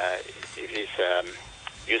 if it's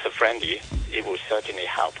user-friendly, it will certainly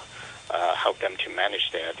help them to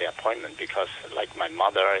manage their appointment. Because, like, my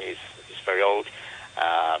mother is very old.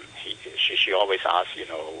 She always asks,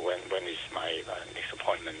 when is my next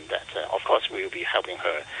appointment? That of course we will be helping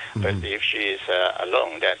her. Mm-hmm. But if she is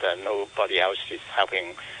alone, that nobody else is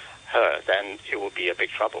helping her, then it will be a big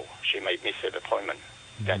trouble. She may miss an appointment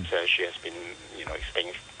that she has been,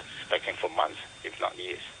 expecting for months, if not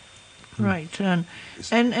years. Right, and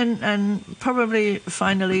probably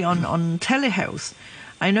finally on telehealth,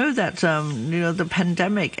 I know that the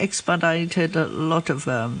pandemic expedited a lot of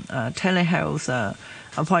telehealth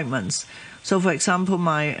appointments. So, for example,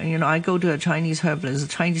 I go to a Chinese herbalist, a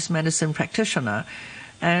Chinese medicine practitioner,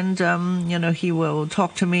 and he will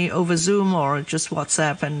talk to me over Zoom or just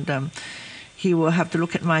WhatsApp, and he will have to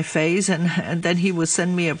look at my face, and then he will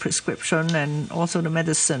send me a prescription and also the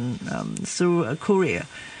medicine through a courier.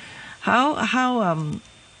 How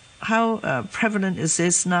prevalent is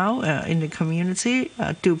this now in the community?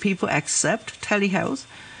 Do people accept telehealth,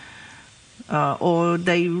 or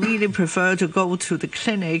they really prefer to go to the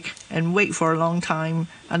clinic and wait for a long time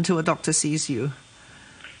until a doctor sees you?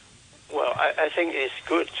 Well, I think it's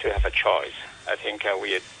good to have a choice. I think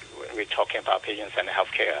we're talking about patients and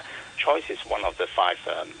healthcare. Choice is one of the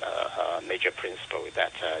 5 major principles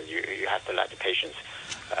that you have to let the patients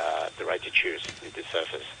the right to choose the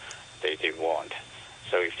service they want.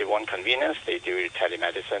 So if they want convenience, they do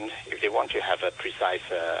telemedicine. If they want to have a precise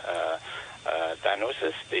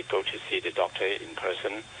diagnosis, they go to see the doctor in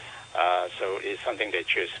person. So it's something they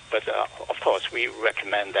choose. But of course, we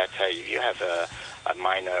recommend that if you have a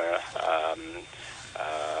minor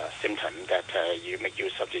symptom, that you make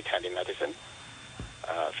use of the telemedicine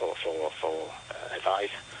for advice.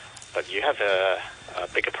 But you have a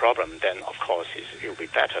bigger problem, then of course it will be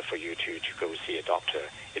better for you to go see a doctor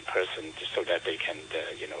in person, so that they can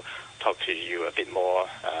talk to you a bit more,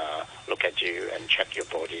 look at you and check your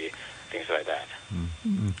body, things like that.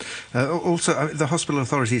 Mm-hmm. Also, the hospital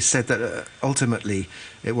authority said that ultimately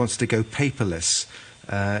it wants to go paperless.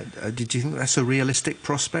 Did you think that's a realistic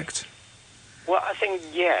prospect? Well, I think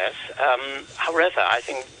yes. However, I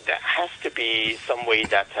think there has to be some way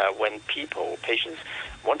that when patients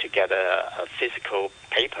want to get a physical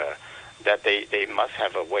paper, that they must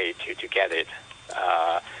have a way to get it.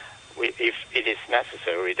 If it is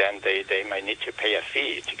necessary, then they might need to pay a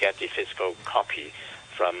fee to get the physical copy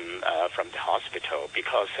from the hospital,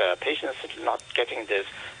 because patients are not getting this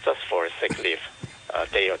just for a sick leave, a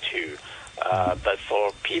day or two. But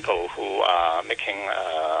for people who are making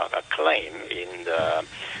a claim in the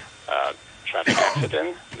traffic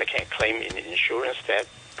accident, making a claim in insurance, that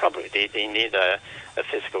probably they need a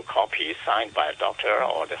physical copy signed by a doctor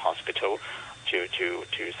or the hospital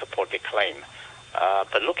to support the claim.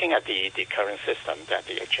 But looking at the current system that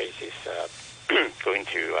the HA is going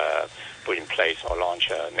to put in place or launch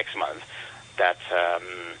next month, that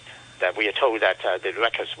we are told that the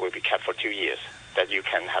records will be kept for 2 years, that you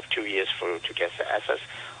can have 2 years to get the access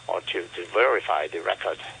or to verify the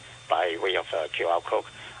record by way of a QR code.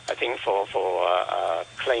 I think for a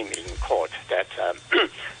claim in court that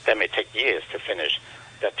that may take years to finish,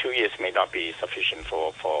 that 2 years may not be sufficient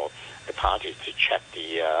for the parties to check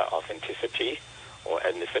the authenticity or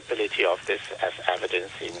admissibility of this as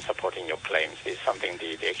evidence in supporting your claims. Is something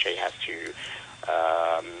the HA has to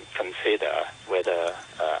consider whether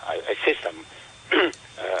a system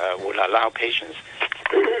will allow patients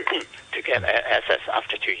to get access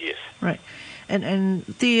after 2 years. Right. And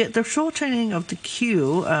the shortening of the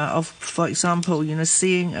queue of, for example,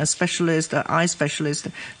 seeing a specialist, an eye specialist,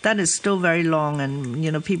 that is still very long, and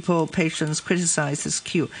patients criticize this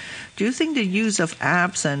queue. Do you think the use of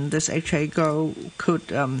apps and this HA Go could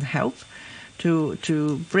help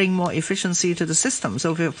to bring more efficiency to the system.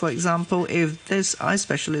 So, for example, if this eye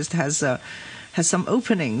specialist has some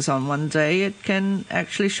openings on one day, it can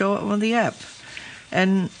actually show up on the app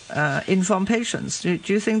and inform patients. Do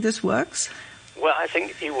you think this works? Well, I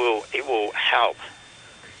think it will help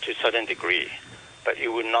to a certain degree, but it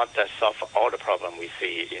will not solve all the problem we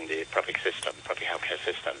see in the public healthcare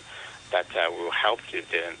system. That will help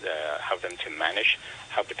help them to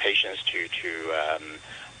help the patients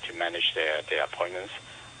to manage their appointments.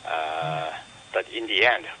 But in the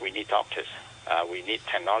end, we need doctors. We need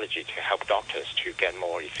technology to help doctors to get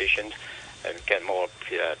more efficient and get more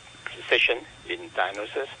precision in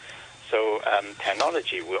diagnosis. So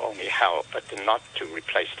technology will only help, but not to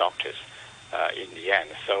replace doctors in the end.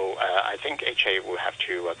 So I think HA will have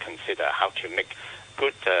to consider how to make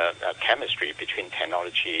good chemistry between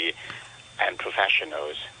technology and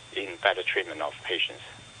professionals in better treatment of patients.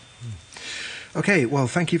 Okay, well,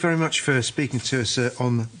 thank you very much for speaking to us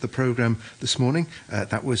on the programme this morning.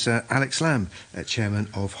 That was Alex Lam, Chairman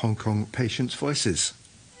of Hong Kong Patients' Voices.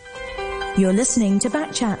 You're listening to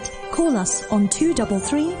Backchat. Call us on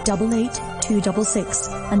 233 88 266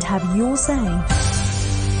 and have your say.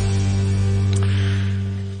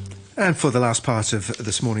 And for the last part of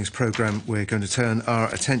this morning's programme, we're going to turn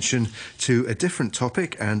our attention to a different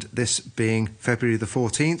topic, and this being February the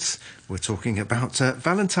 14th, we're talking about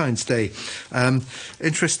Valentine's Day.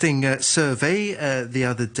 Interesting survey the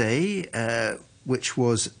other day, which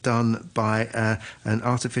was done by an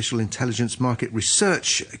artificial intelligence market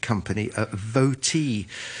research company, Voti,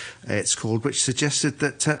 it's called, which suggested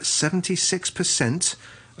that 76%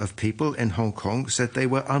 of people in Hong Kong said they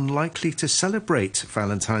were unlikely to celebrate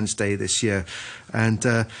Valentine's Day this year. And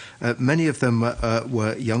many of them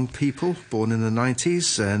were young people born in the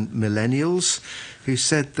 90s and millennials who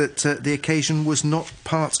said that the occasion was not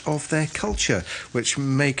part of their culture, which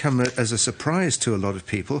may come as a surprise to a lot of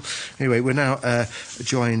people. Anyway, we're now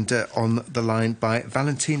joined on the line by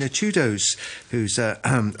Valentina Chudos, who's a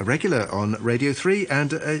regular on Radio 3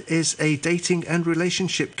 and is a dating and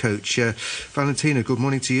relationship coach. Valentina, good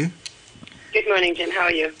morning to you. Good morning, Jim. How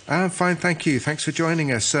are you? I'm fine, thank you. Thanks for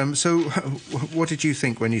joining us. So what did you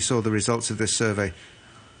think when you saw the results of this survey?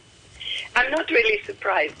 I'm not really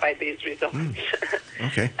surprised by these results.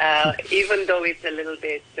 Okay. Even though it's a little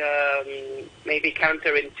bit maybe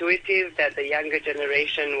counterintuitive that the younger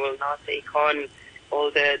generation will not take on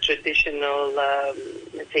all the traditional,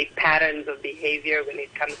 let's say, patterns of behavior when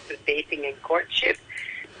it comes to dating and courtship,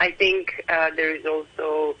 I think there is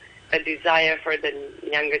also a desire for the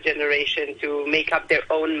younger generation to make up their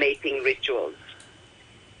own mating rituals.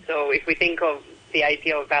 So if we think of the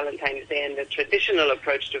idea of Valentine's Day and the traditional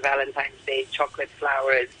approach to Valentine's Day, chocolate,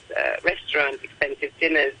 flowers, restaurants, expensive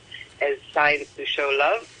dinners as signs to show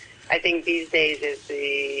love, I think these days as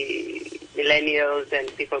the millennials and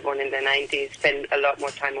people born in the 90s spend a lot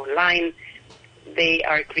more time online, they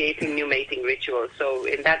are creating new mating rituals. So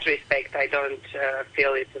in that respect, I don't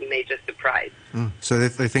feel it's a major surprise. So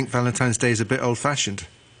they think Valentine's Day is a bit old-fashioned?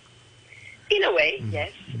 In a way,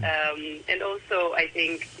 yes. And also, I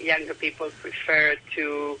think younger people prefer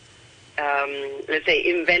to, let's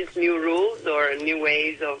say, invent new rules or new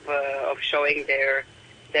ways of showing their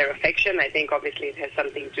affection. I think, obviously, it has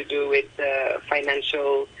something to do with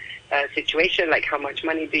financial situation, like how much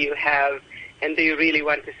money do you have, and do you really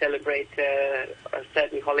want to celebrate a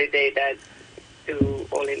certain holiday that, to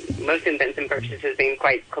most intents and purposes, has been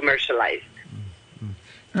quite commercialized.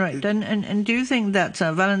 Right, and do you think that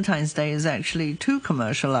Valentine's Day is actually too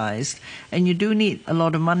commercialized, and you do need a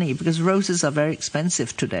lot of money because roses are very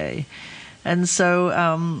expensive today, and so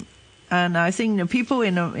and I think people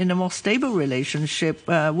in a more stable relationship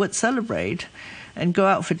would celebrate and go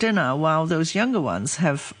out for dinner, while those younger ones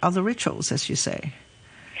have other rituals, as you say.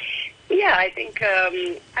 Yeah, I think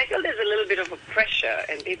I feel there's a little bit of a pressure,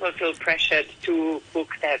 and people feel pressured to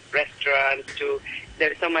book that restaurant.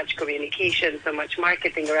 There's so much communication, so much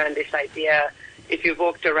marketing around this idea. If you've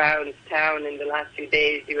walked around town in the last few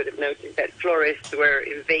days, you would have noticed that florists were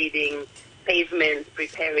invading pavements,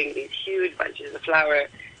 preparing these huge bunches of flower.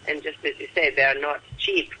 And just as you said, they are not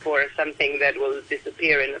cheap for something that will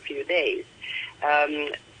disappear in a few days.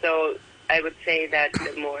 So I would say that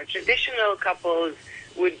the more traditional couples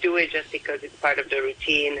would do it just because it's part of the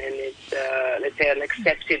routine and it's, let's say, an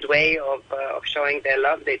accepted way of showing their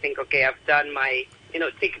love. They think, okay, I've done my,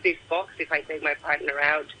 tick this box if I take my partner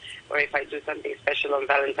out or if I do something special on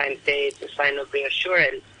Valentine's Day. It's a sign of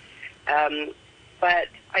reassurance. But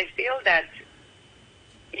I feel that,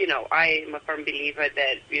 I am a firm believer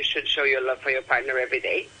that you should show your love for your partner every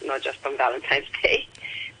day, not just on Valentine's Day.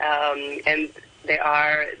 And there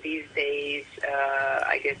are these days,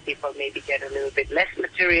 I guess people maybe get a little bit less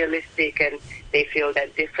materialistic, and they feel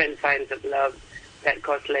that different kinds of love that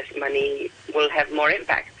cost less money will have more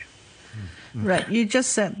impact. Right. You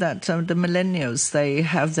just said that the millennials, they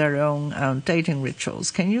have their own dating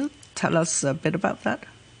rituals. Can you tell us a bit about that?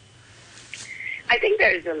 I think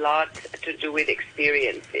there is a lot to do with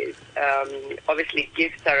experiences. Obviously,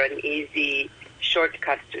 gifts are an easy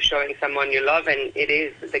shortcut to showing someone you love, and it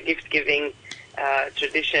is the gift-giving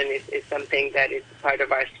tradition is something that is part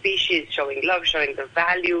of our species, showing love, showing the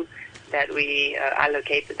value that we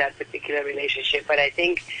allocate to that particular relationship. But I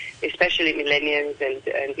think especially millennials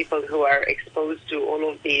and people who are exposed to all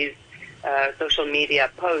of these social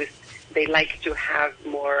media posts, they like to have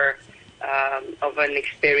more of an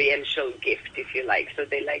experiential gift, if you like. So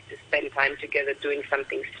they like to spend time together doing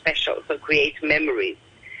something special, so create memories.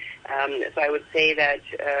 So I would say that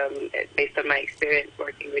based on my experience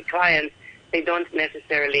working with clients, they don't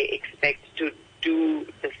necessarily expect to do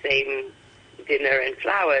the same dinner and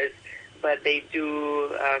flowers, but they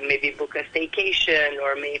do maybe book a staycation,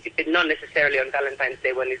 or maybe not necessarily on Valentine's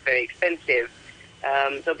Day when it's very expensive.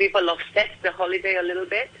 So people offset the holiday a little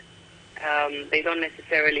bit. They don't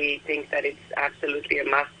necessarily think that it's absolutely a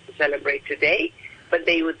must to celebrate today, but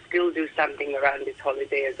they would still do something around this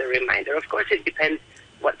holiday as a reminder. Of course, it depends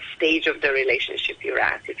what stage of the relationship you're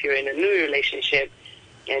at. If you're in a new relationship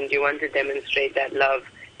and you want to demonstrate that love,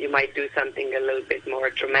 you might do something a little bit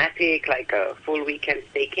more dramatic, like a full weekend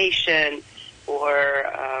staycation, or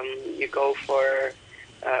you go for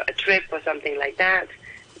a trip or something like that.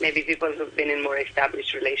 Maybe people who've been in more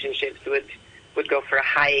established relationships would go for a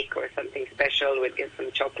hike or something special, would get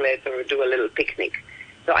some chocolate or do a little picnic.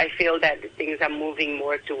 So I feel that things are moving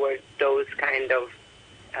more towards those kind of,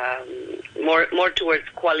 more towards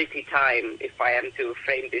quality time, if I am to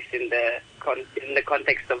frame this in the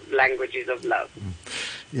context of languages of love.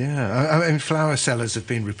 Yeah, I mean, flower sellers have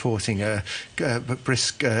been reporting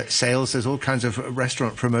brisk sales. There's all kinds of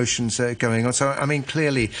restaurant promotions going on. So, I mean,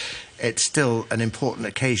 clearly it's still an important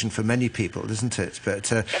occasion for many people, isn't it?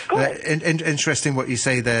 But interesting what you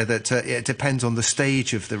say there, that it depends on the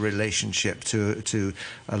stage of the relationship to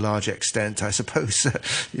a large extent. I suppose,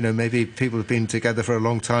 maybe people who've been together for a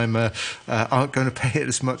long time aren't going to pay it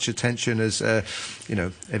as much attention as,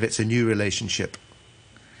 if it's a new relationship.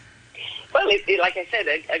 Well, like I said,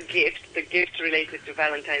 a gift, the gift related to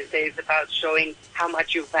Valentine's Day is about showing how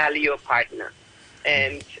much you value your partner.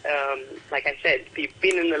 And like I said, if you've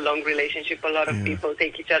been in a long relationship, a lot of people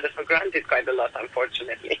take each other for granted quite a lot,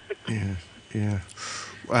 unfortunately. Yeah.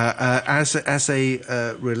 As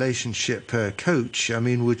a relationship coach, I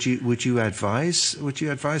mean, would you advise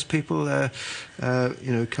people,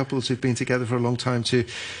 couples who've been together for a long time to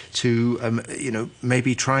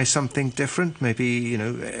maybe try something different, maybe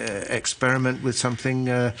experiment with something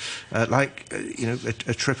like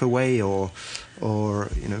a trip away, or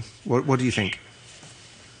what do you think?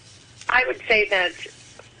 I would say that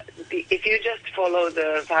if you just follow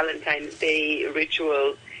the Valentine's Day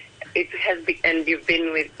ritual, it has and you've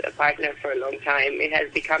been with a partner for a long time, it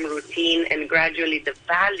has become routine, and gradually the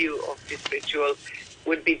value of this ritual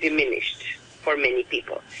would be diminished for many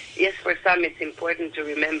people. Yes, for some it's important to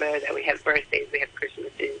remember that we have birthdays, we have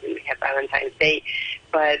Christmases, and we have Valentine's Day,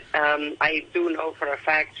 but I do know for a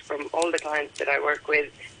fact from all the clients that I work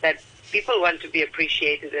with that people want to be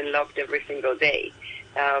appreciated and loved every single day.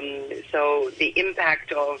 So the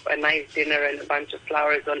impact of a nice dinner and a bunch of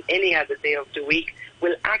flowers on any other day of the week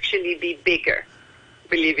will actually be bigger,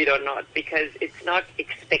 believe it or not, because it's not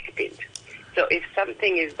expected. So if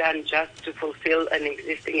something is done just to fulfill an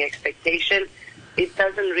existing expectation, it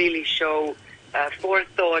doesn't really show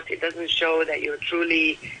forethought. It doesn't show that you're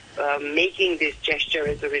truly making this gesture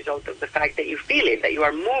as a result of the fact that you feel it, that you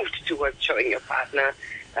are moved towards showing your partner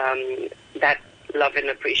that love and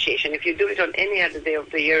appreciation. If you do it on any other day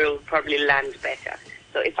of the year, it'll probably land better.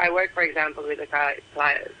 So if I work, for example, with a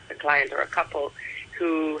client or a couple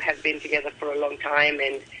who have been together for a long time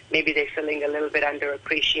and maybe they're feeling a little bit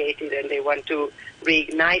underappreciated and they want to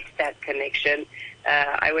reignite that connection,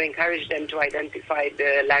 I would encourage them to identify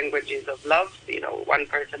the languages of love. One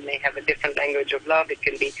person may have a different language of love. It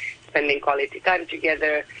can be spending quality time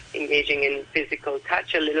together, engaging in physical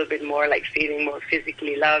touch a little bit more, like feeling more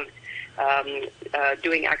physically loved,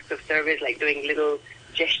 doing acts of service, like doing little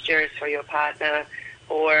gestures for your partner,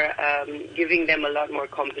 or giving them a lot more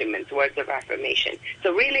compliments, words of affirmation.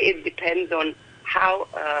 So really it depends on how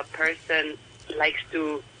a person likes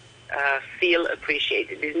to feel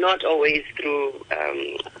appreciated. It's not always through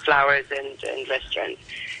flowers and restaurants.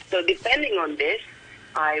 So depending on this,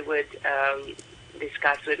 I would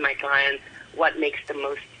discuss with my clients what makes the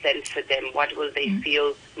most sense for them, what will they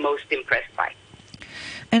feel most impressed by.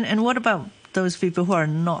 And what about those people who are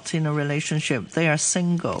not in a relationship? They are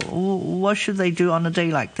single. What should they do on a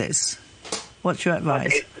day like this? What's your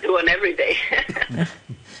advice? What they do on every day.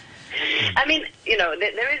 I mean,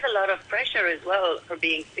 there is a lot of pressure as well for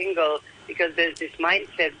being single, because there's this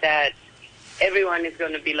mindset that everyone is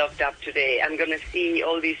going to be locked up today. I'm going to see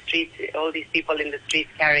all these people in the streets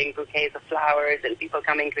carrying bouquets of flowers, and people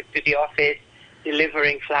coming to the office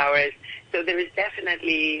delivering flowers. So there is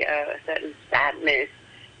definitely a certain sadness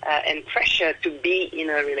and pressure to be in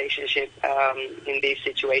a relationship in these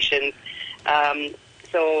situations.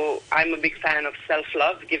 So I'm a big fan of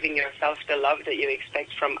self-love, giving yourself the love that you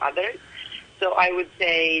expect from others. So I would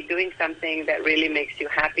say doing something that really makes you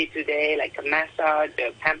happy today, like a massage,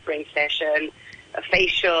 a pampering session, a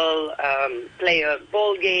facial, play a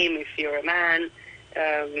ball game if you're a man.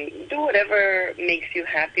 Do whatever makes you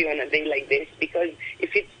happy on a day like this, because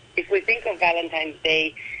if we think of Valentine's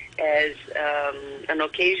Day as an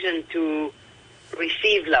occasion to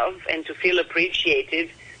receive love and to feel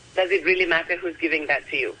appreciated, does it really matter who's giving that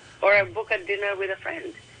to you? Or book a dinner with a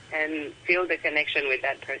friend and feel the connection with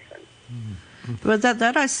that person. But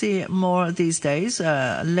that I see more these days.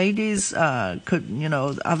 Ladies are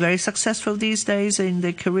very successful these days in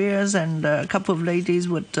their careers, and a couple of ladies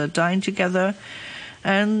would dine together,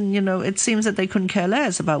 and it seems that they couldn't care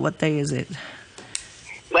less about what day is it.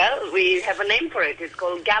 Well, we have a name for it. It's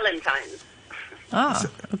called Valentine. Ah,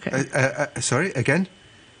 okay. Sorry, again?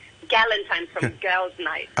 Valentine from Girls'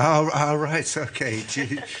 Night. Oh, right, okay.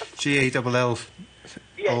 G-A-L-L.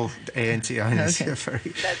 Yes. Oh, A-N-T-I-N-S. Okay.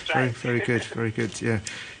 Yeah, That's right. Very good. Yeah.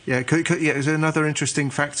 There's another interesting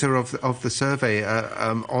factor of the survey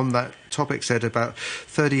on that topic. Said about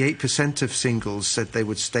 38% of singles said they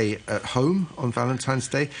would stay at home on Valentine's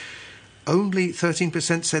Day. Only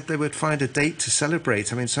 13% said they would find a date to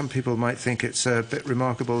celebrate. I mean, some people might think it's a bit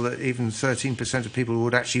remarkable that even 13% of people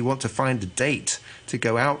would actually want to find a date to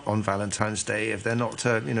go out on Valentine's Day if they're not,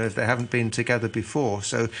 if they haven't been together before.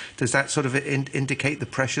 So does that sort of indicate the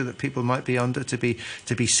pressure that people might be under to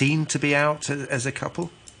be seen to be out as a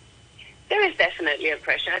couple? There is definitely a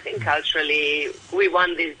pressure. I think culturally we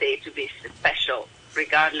want this day to be special,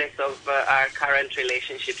 regardless of our current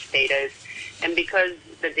relationship status. And because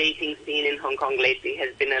the dating scene in Hong Kong lately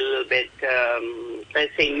has been a little bit,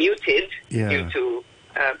 let's say, muted due to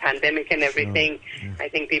pandemic and everything, I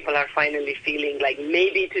think people are finally feeling like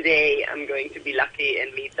maybe today I'm going to be lucky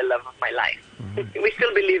and meet the love of my life. We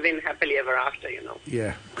still believe in happily ever after,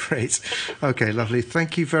 Yeah, great. Okay, lovely.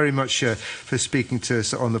 Thank you very much for speaking to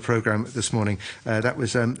us on the programme this morning. That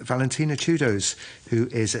was Valentina Chudos, who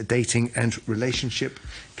is a dating and relationship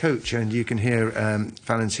coach, and you can hear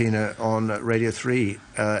Valentina on Radio 3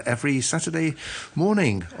 every Saturday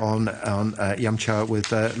morning on Yamcha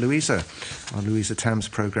with Louisa, on Louisa Tam's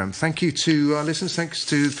programme. Thank you to our listeners. Thanks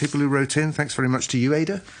to people who wrote in. Thanks very much to you,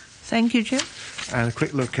 Ada. Thank you, Jim. And a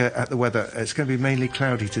quick look at the weather. It's going to be mainly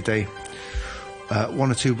cloudy today.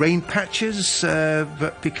 One or two rain patches,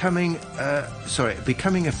 but becoming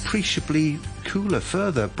appreciably cooler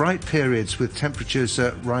further. Bright periods with temperatures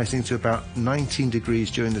rising to about 19 degrees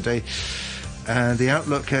during the day. And the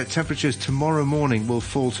outlook, temperatures tomorrow morning will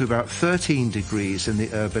fall to about 13 degrees in the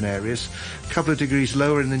urban areas, a couple of degrees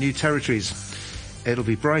lower in the New Territories. It'll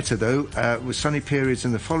be brighter, though, with sunny periods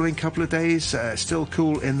in the following couple of days, still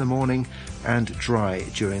cool in the morning and dry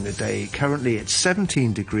during the day. Currently, it's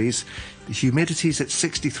 17 degrees. The humidity's at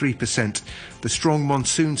 63%. The strong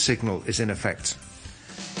monsoon signal is in effect.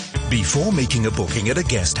 Before making a booking at a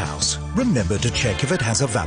guest house, remember to check if it has a valid